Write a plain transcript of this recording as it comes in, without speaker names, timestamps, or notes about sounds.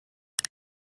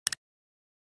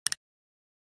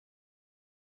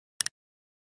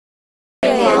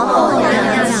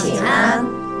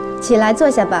起来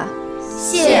坐下吧。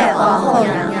谢皇后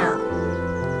娘娘。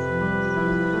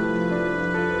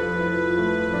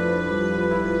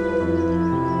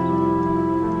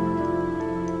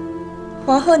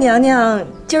皇后娘娘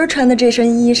今儿穿的这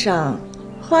身衣裳，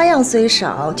花样虽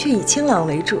少，却以青朗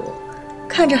为主，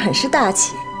看着很是大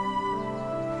气。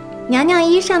娘娘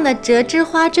衣上的折枝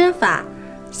花针法，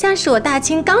像是我大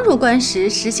清刚入关时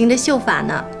实行的绣法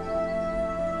呢。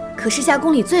可是夏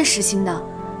宫里最实行的，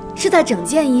是在整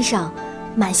件衣上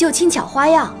满绣轻巧花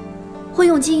样，会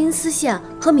用金银丝线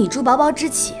和米珠薄薄织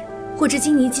起，或织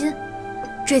金泥金，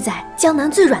缀在江南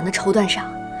最软的绸缎上，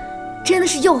真的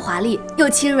是又华丽又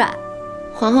轻软。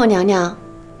皇后娘娘，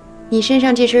你身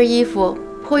上这身衣服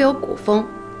颇有古风，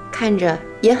看着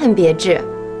也很别致。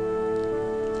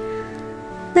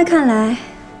那看来，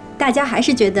大家还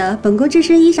是觉得本宫这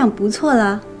身衣裳不错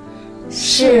了。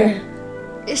是。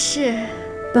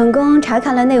本宫查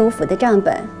看了内务府的账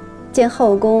本，见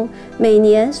后宫每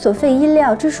年所费衣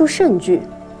料之数甚巨。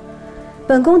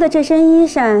本宫的这身衣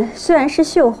衫虽然是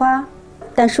绣花，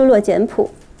但疏落简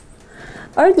朴，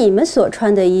而你们所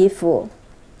穿的衣服，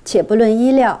且不论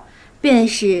衣料，便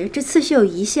是这刺绣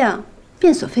一项，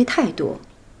便所费太多。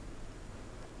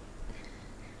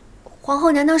皇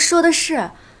后娘娘说的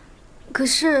是，可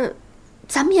是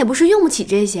咱们也不是用不起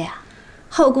这些呀。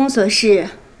后宫所事，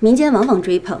民间往往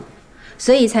追捧，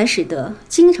所以才使得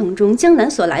京城中江南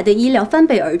所来的衣料翻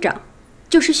倍而涨，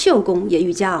就是绣工也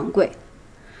愈加昂贵。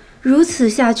如此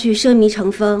下去，奢靡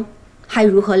成风，还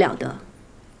如何了得？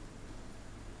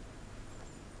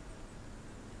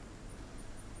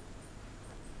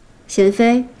贤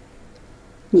妃，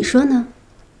你说呢？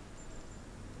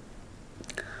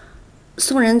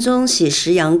宋仁宗喜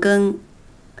食羊羹，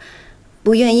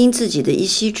不愿因自己的一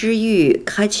夕之欲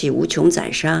开启无穷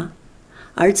宰杀，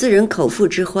而自人口腹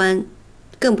之欢，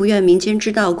更不愿民间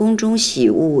知道宫中喜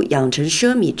物养成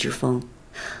奢靡之风。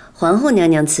皇后娘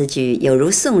娘此举有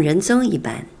如宋仁宗一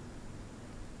般。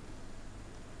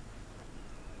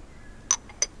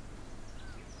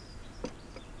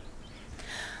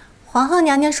皇后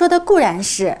娘娘说的固然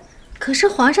是，可是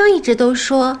皇上一直都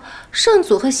说圣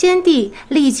祖和先帝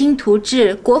励精图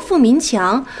治，国富民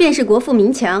强。便是国富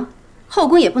民强，后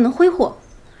宫也不能挥霍，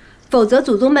否则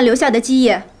祖宗们留下的基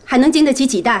业还能经得起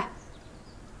几代？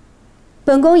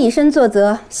本宫以身作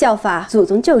则，效法祖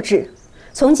宗旧制，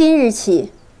从今日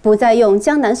起，不再用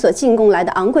江南所进贡来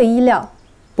的昂贵衣料，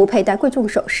不佩戴贵重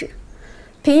首饰，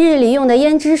平日里用的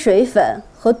胭脂水粉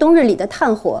和冬日里的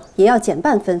炭火也要减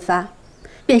半分发。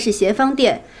便是协芳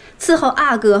殿伺候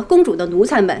阿哥、公主的奴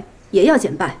才们也要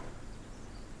减半。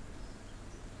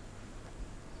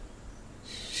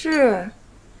是。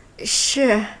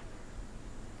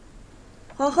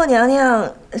皇后娘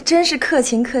娘真是克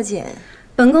勤克俭。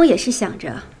本宫也是想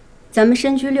着，咱们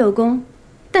身居六宫，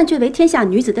但却为天下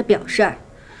女子的表率，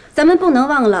咱们不能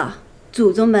忘了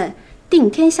祖宗们定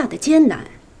天下的艰难。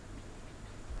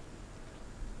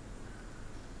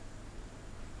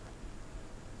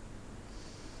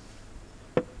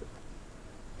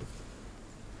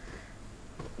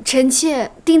臣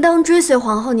妾定当追随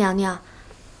皇后娘娘。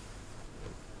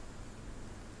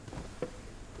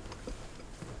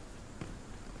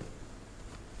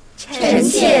臣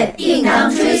妾定当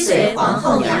追随皇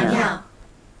后娘娘。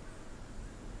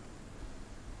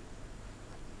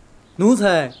奴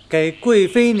才给贵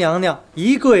妃娘娘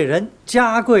宜贵人、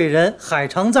嘉贵人海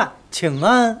常在请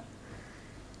安。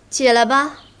起来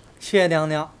吧。谢娘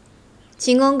娘。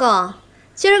秦公公，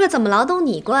今儿个怎么劳动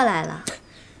你过来了？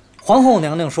皇后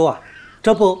娘娘说啊，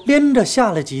这不连着下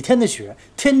了几天的雪，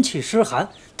天气湿寒，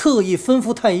特意吩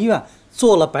咐太医院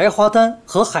做了白花丹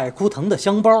和海枯藤的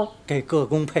香包给各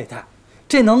宫佩戴，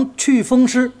这能祛风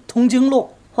湿、通经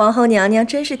络。皇后娘娘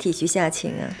真是体恤下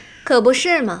情啊！可不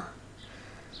是嘛。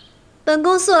本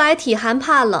宫素来体寒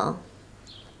怕冷，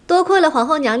多亏了皇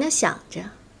后娘娘想着。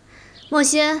莫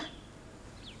先，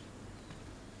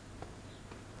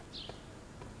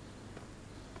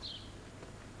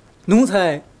奴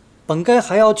才本该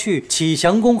还要去启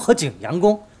祥宫和景阳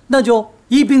宫，那就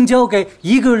一并交给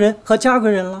宜贵人和嘉贵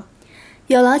人了。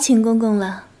有劳秦公公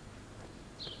了。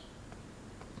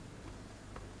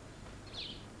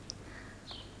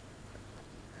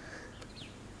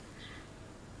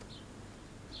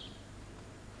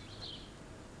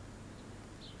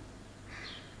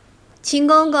秦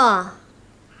公公，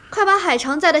快把海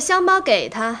常在的香包给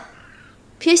他，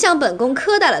别像本宫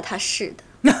苛待了他似的。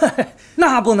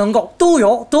那不能够，都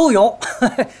有。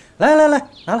来，拿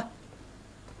来。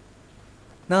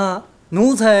那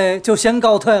奴才就先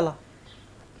告退了。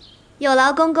有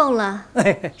劳公公了。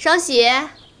双喜，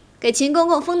给秦公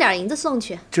公封点银子送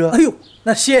去。哎呦，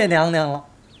那谢娘娘了。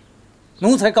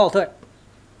奴才告退。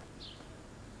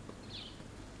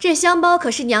这香包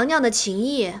可是娘娘的情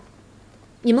谊，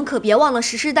你们可别忘了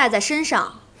时时带在身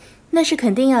上。那是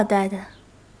肯定要带的。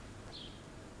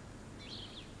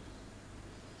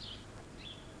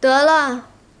得了，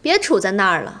别杵在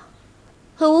那儿了，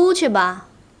回屋去吧。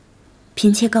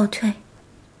嫔妾告退。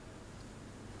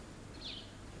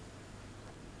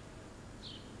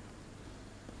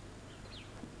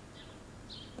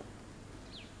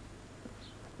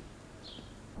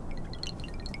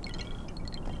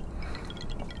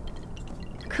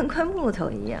跟块木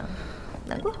头一样，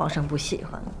难怪皇上不喜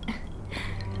欢。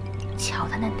瞧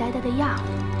她那呆呆的样儿，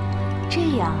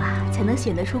这样啊才能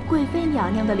显得出贵妃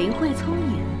娘娘的灵慧聪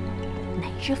颖。哪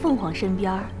只凤凰身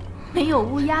边没有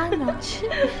乌鸦呢？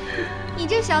你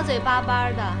这小嘴巴巴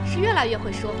的，是越来越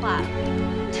会说话了。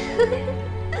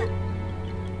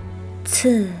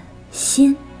刺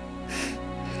心，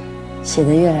写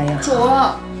得越来越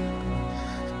好。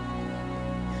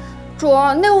主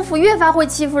儿，内务府越发会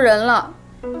欺负人了。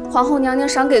皇后娘娘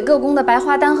赏给各宫的白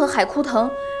花丹和海枯藤，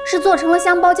是做成了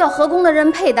香包，叫何宫的人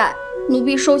佩戴。奴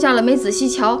婢收下了，没仔细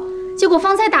瞧，结果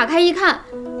方才打开一看，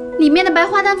里面的白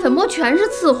花丹粉末全是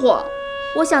次货。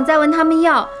我想再问他们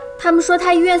要，他们说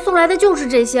太医院送来的就是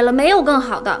这些了，没有更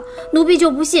好的。奴婢就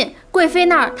不信，贵妃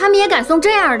那儿他们也敢送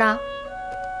这样的。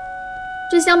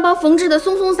这香包缝制的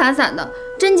松松散散的，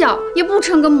针脚也不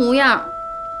成个模样。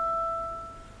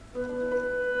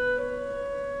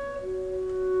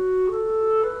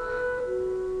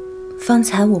方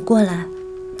才我过来，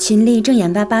秦丽正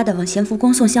眼巴巴地往咸福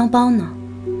宫送香包呢。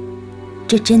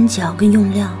这针脚跟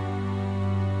用料，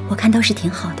我看都是挺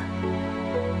好的。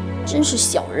真是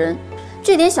小人，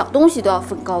这点小东西都要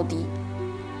分高低。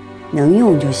能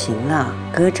用就行了，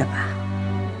搁着吧。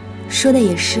说的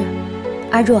也是，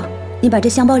阿若，你把这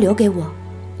香包留给我，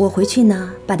我回去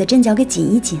呢把它针脚给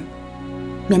紧一紧，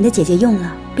免得姐姐用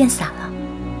了变散了。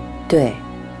对，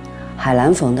海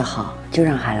兰缝的好，就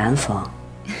让海兰缝。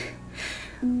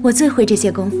我最会这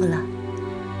些功夫了，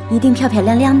一定漂漂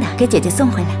亮亮的给姐姐送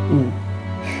回来。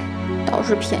倒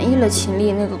是便宜了秦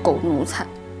丽那个狗奴才。